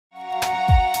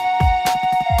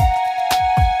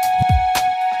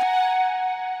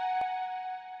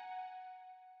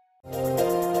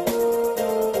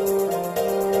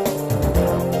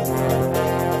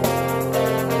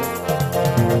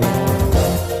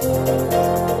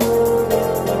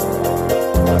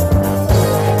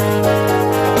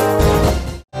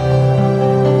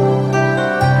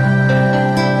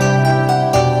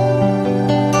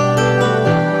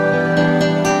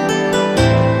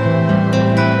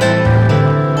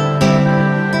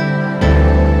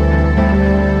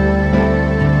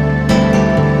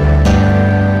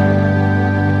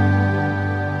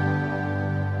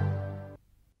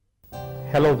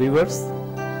viewers.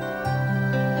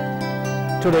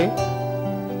 Today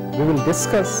we will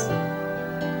discuss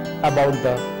about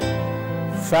the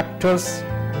factors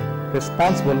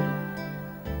responsible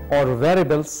or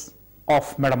variables of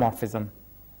metamorphism,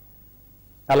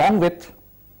 along with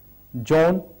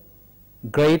zone,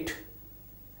 grade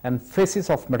and phases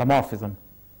of metamorphism.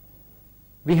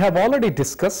 We have already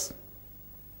discussed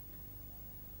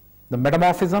the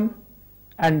metamorphism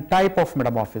and type of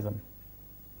metamorphism.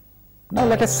 Now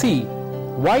let us see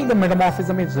why the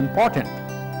metamorphism is important,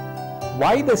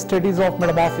 why the studies of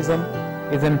metamorphism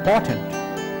is important.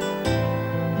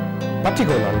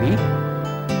 Particularly,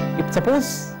 if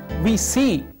suppose we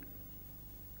see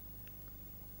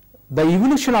the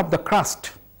evolution of the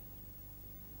crust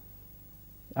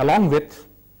along with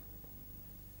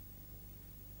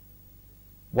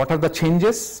what are the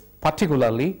changes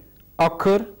particularly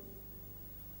occur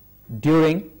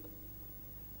during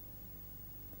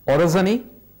orogeny,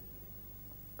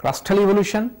 crustal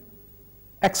evolution,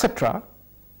 etc.,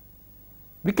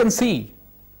 we can see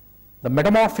the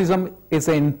metamorphism is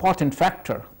an important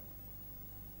factor,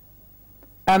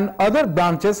 and other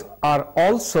branches are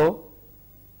also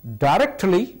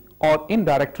directly or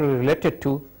indirectly related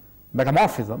to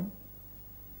metamorphism.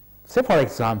 Say for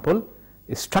example,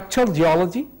 structural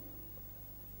geology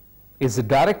is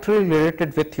directly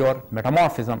related with your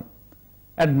metamorphism,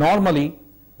 and normally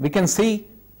we can see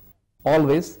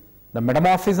always the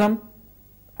metamorphism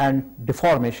and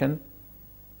deformation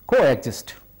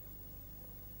coexist.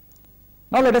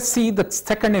 Now let us see the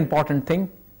second important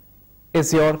thing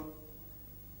is your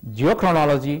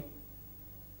geochronology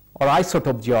or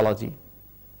isotope geology.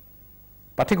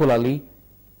 Particularly,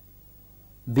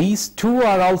 these two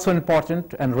are also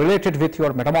important and related with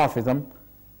your metamorphism,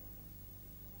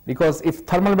 because if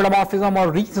thermal metamorphism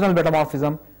or regional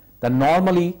metamorphism, then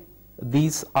normally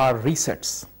these are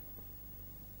resets,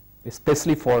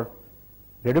 especially for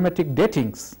radiometric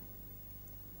datings.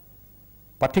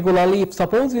 Particularly, if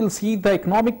suppose we will see the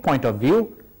economic point of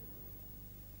view,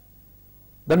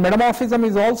 then metamorphism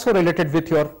is also related with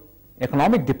your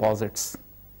economic deposits.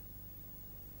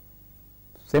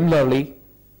 Similarly,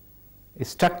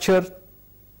 structure,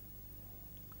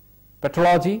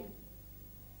 petrology,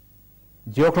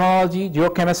 geochronology,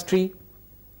 geochemistry,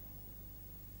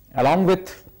 along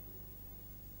with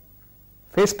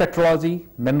phase petrology,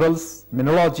 minerals,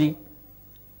 mineralogy,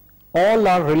 all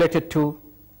are related to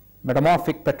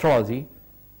metamorphic petrology,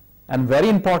 and very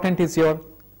important is your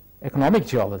economic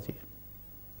geology.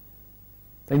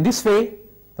 In this way,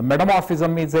 the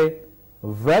metamorphism is a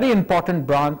very important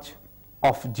branch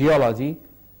of geology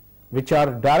which are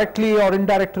directly or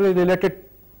indirectly related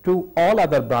to all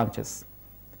other branches.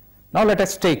 Now let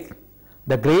us take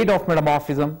the grade of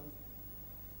metamorphism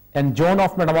and zone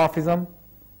of metamorphism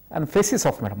and phases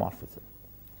of metamorphism.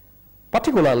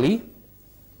 Particularly,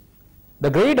 the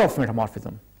grade of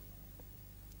metamorphism.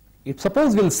 If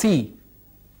suppose we will see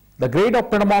the grade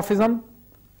of metamorphism,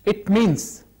 it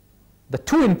means the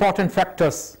two important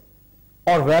factors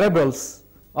or variables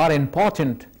are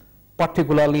important,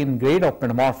 particularly in grade of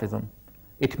metamorphism.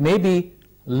 It may be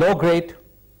low grade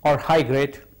or high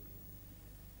grade,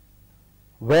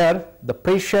 where the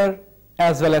pressure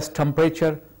as well as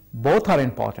temperature both are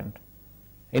important.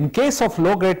 In case of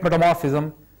low grade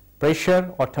metamorphism,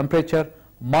 pressure or temperature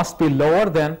must be lower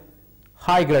than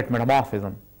high grade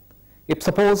metamorphism. If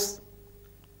suppose,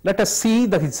 let us see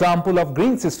the example of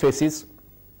greenschist facies.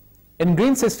 In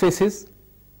greenschist facies,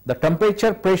 the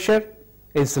temperature pressure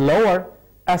is lower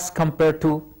as compared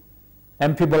to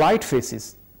amphibolite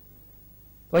facies.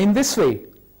 So in this way,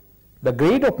 the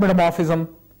grade of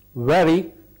metamorphism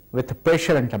vary with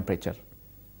pressure and temperature.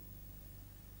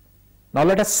 Now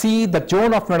let us see the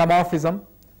zone of metamorphism.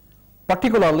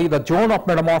 Particularly, the zone of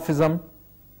metamorphism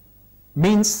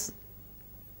means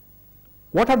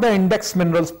what are the index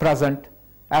minerals present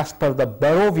as per the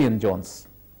Barrovian zones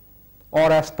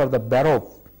or as per the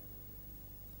Barrow.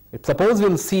 If suppose we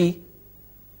will see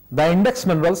the index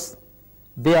minerals,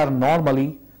 they are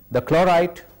normally the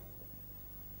chlorite,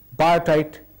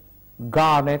 biotite,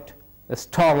 garnet,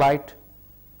 sterlite,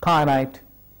 kyanite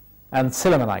and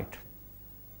sillimanite.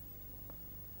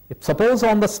 If suppose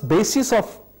on the basis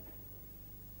of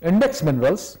index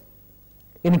minerals,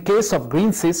 in case of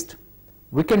greenschist,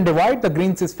 we can divide the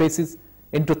greenschist facies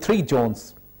into three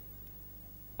zones,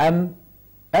 and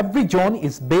every zone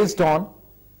is based on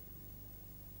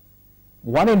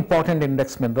one important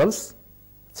index minerals.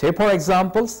 Say for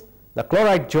examples, the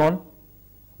chlorite zone,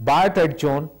 biotite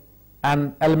zone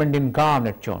and element in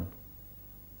garnet zone.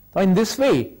 So in this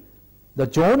way,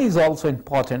 the zone is also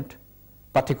important,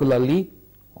 particularly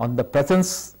on the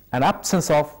presence and absence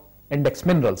of index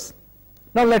minerals.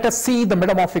 Now let us see the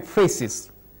metamorphic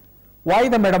facies. Why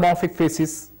the metamorphic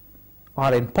facies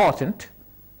are important?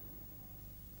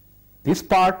 This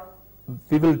part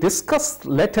we will discuss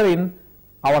later in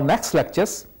our next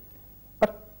lectures,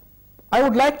 but I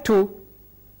would like to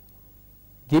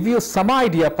give you some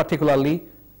idea, particularly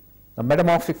the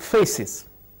metamorphic facies.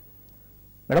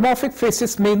 Metamorphic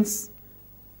facies means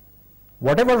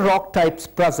whatever rock types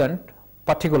present,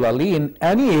 particularly in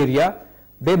any area,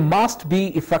 they must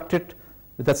be affected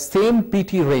with the same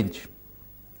PT range,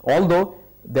 although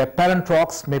their parent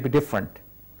rocks may be different.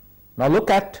 Now look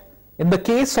at, in the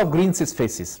case of greenschist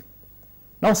facies,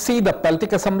 now see the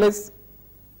peltic assemblages,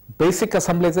 basic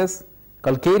assemblages,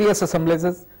 calcareous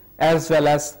assemblages, as well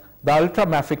as the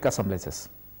ultramafic assemblages.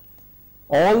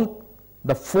 All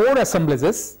the 4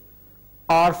 assemblages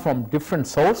are from different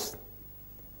source,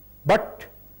 but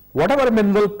whatever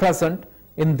mineral present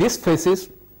in this facies,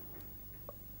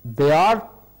 they are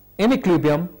in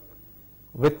equilibrium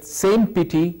with same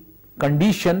PT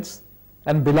conditions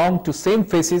and belong to same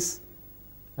facies,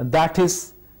 and that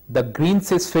is the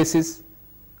greenschist facies,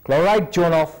 chloride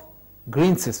zone of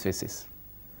greenschist facies.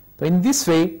 So in this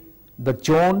way, the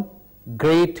zone,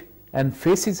 grade and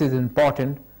facies is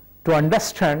important to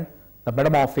understand the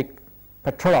metamorphic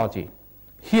petrology.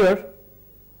 Here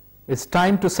it's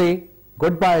time to say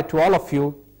goodbye to all of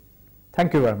you.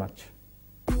 Thank you very much.